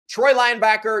Troy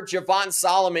linebacker Javon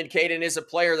Solomon, Caden, is a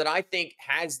player that I think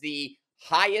has the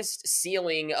highest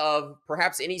ceiling of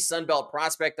perhaps any Sunbelt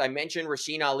prospect. I mentioned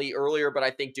Rasheen Ali earlier, but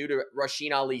I think due to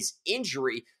Rasheen Ali's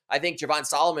injury, I think Javon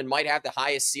Solomon might have the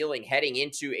highest ceiling heading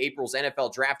into April's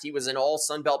NFL draft. He was an all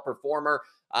Sunbelt performer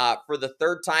for the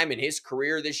third time in his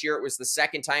career this year. It was the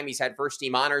second time he's had first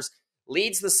team honors.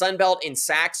 Leads the Sunbelt in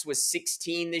sacks with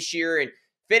 16 this year and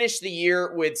finished the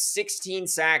year with 16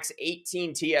 sacks,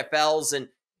 18 TFLs. And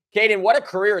Caden, what a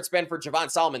career it's been for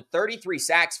Javon Solomon. 33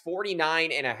 sacks,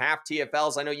 49 and a half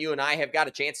TFLs. I know you and I have got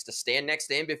a chance to stand next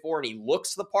to him before, and he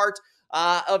looks the part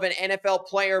of an NFL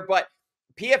player. But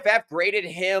PFF graded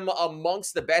him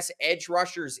amongst the best edge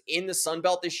rushers in the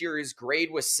Sunbelt this year. His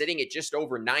grade was sitting at just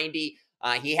over 90.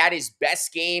 He had his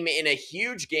best game in a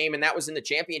huge game, and that was in the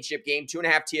championship game.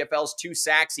 2.5 TFLs, 2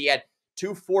 sacks. He had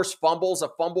 2 forced fumbles, a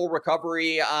fumble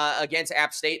recovery against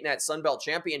App State in that Sunbelt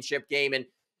championship game. And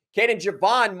Caden,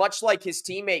 Javon, much like his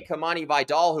teammate Kamani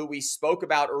Vidal, who we spoke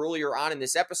about earlier on in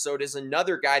this episode, is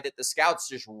another guy that the scouts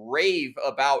just rave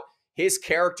about his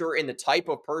character and the type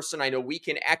of person. I know we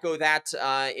can echo that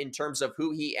in terms of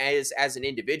who he is as an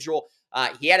individual.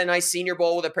 He had a nice Senior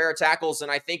Bowl with a pair of tackles, and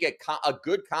I think a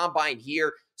good combine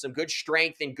here, some good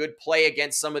strength and good play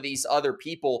against some of these other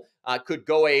people could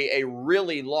go a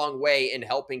really long way in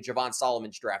helping Javon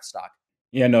Solomon's draft stock.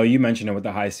 Yeah, no, you mentioned it with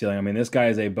the high ceiling. I mean, this guy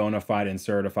is a bona fide and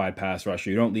certified pass rusher.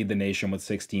 You don't lead the nation with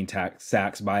 16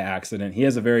 sacks by accident. He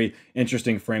has a very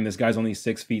interesting frame. This guy's only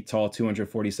 6 feet tall,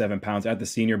 247 pounds. At the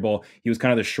Senior Bowl, he was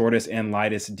kind of the shortest and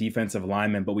lightest defensive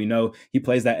lineman, but we know he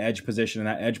plays that edge position, and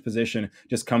that edge position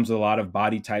just comes with a lot of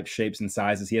body type, shapes, and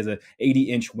sizes. He has a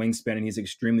 80-inch wingspan, and he's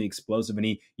extremely explosive, and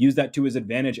he used that to his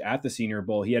advantage at the Senior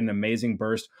Bowl. He had an amazing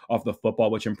burst off the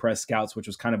football, which impressed scouts, which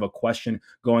was kind of a question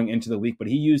going into the week, but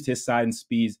he used his size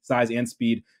and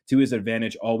speed to his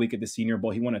advantage all week at the Senior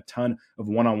Bowl. He won a ton of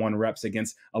one-on-one reps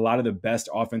against a lot of the best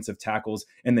offensive tackles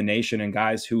in the nation and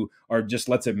guys who are just,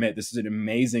 let's admit, this is an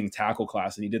amazing tackle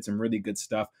class, and he did some really good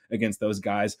stuff against those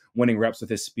guys, winning reps with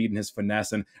his speed and his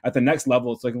finesse. And at the next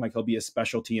level, it's looking like he'll be a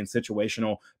specialty and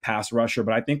situational pass rusher.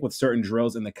 But I think with certain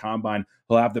drills in the combine,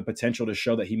 he'll have the potential to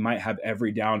show that he might have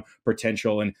every down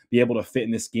potential and be able to fit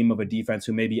in the scheme of a defense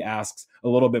who maybe asks a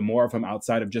little bit more of him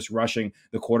outside of just rushing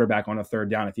the quarterback on a third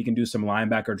down. If he can do some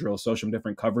linebacker drills, show some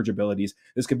different coverage abilities,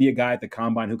 this could be a guy at the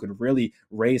combine who could really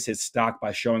raise his stock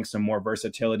by showing some more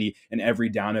versatility and every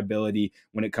down ability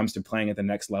when it comes to playing at the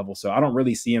next level. So I don't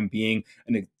really see him being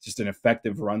just an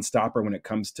effective run stopper when it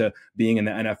comes to being in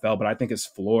the NFL, but I think his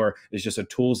floor is just a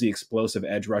toolsy, explosive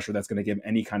edge rusher that's going to give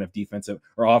any kind of defensive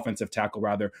or offensive tackle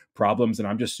problems. And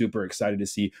I'm just super excited to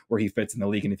see where he fits in the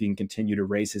league and if he can continue to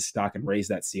raise his stock and raise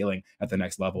that ceiling at the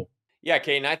next level. Yeah,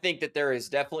 Caden, I think that there is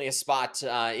definitely a spot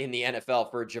in the NFL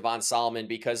for Javon Solomon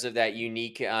because of that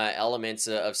unique elements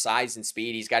of size and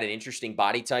speed. He's got an interesting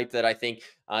body type that I think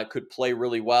could play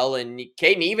really well. And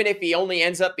Caden, even if he only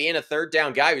ends up being a third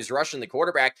down guy who's rushing the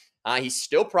quarterback, he's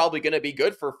still probably going to be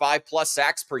good for 5+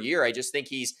 sacks per year. I just think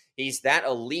he's that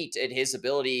elite at his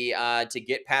ability to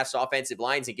get past offensive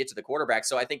lines and get to the quarterback.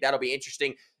 So I think that'll be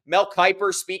interesting. Mel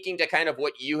Kiper, speaking to kind of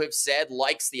what you have said,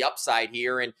 likes the upside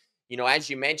here. And you know, as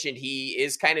you mentioned, he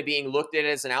is kind of being looked at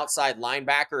as an outside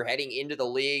linebacker heading into the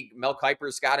league. Mel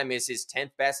Kiper's got him as his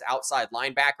 10th best outside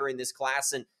linebacker in this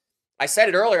class. And I said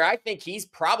it earlier, I think he's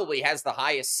probably has the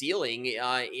highest ceiling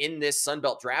in this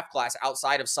Sunbelt draft class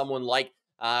outside of someone like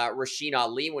Rasheen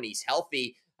Ali when he's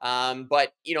healthy.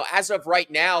 But, you know, as of right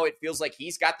now, it feels like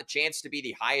he's got the chance to be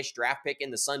the highest draft pick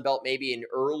in the Sunbelt, maybe an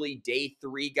early day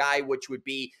 3 guy, which would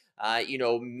be you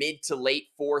know, mid to late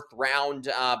 4th round.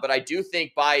 But I do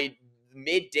think by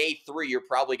mid day 3, you're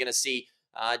probably going to see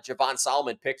Javon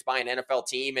Solomon picked by an NFL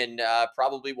team and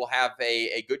probably will have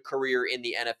a good career in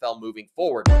the NFL moving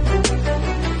forward.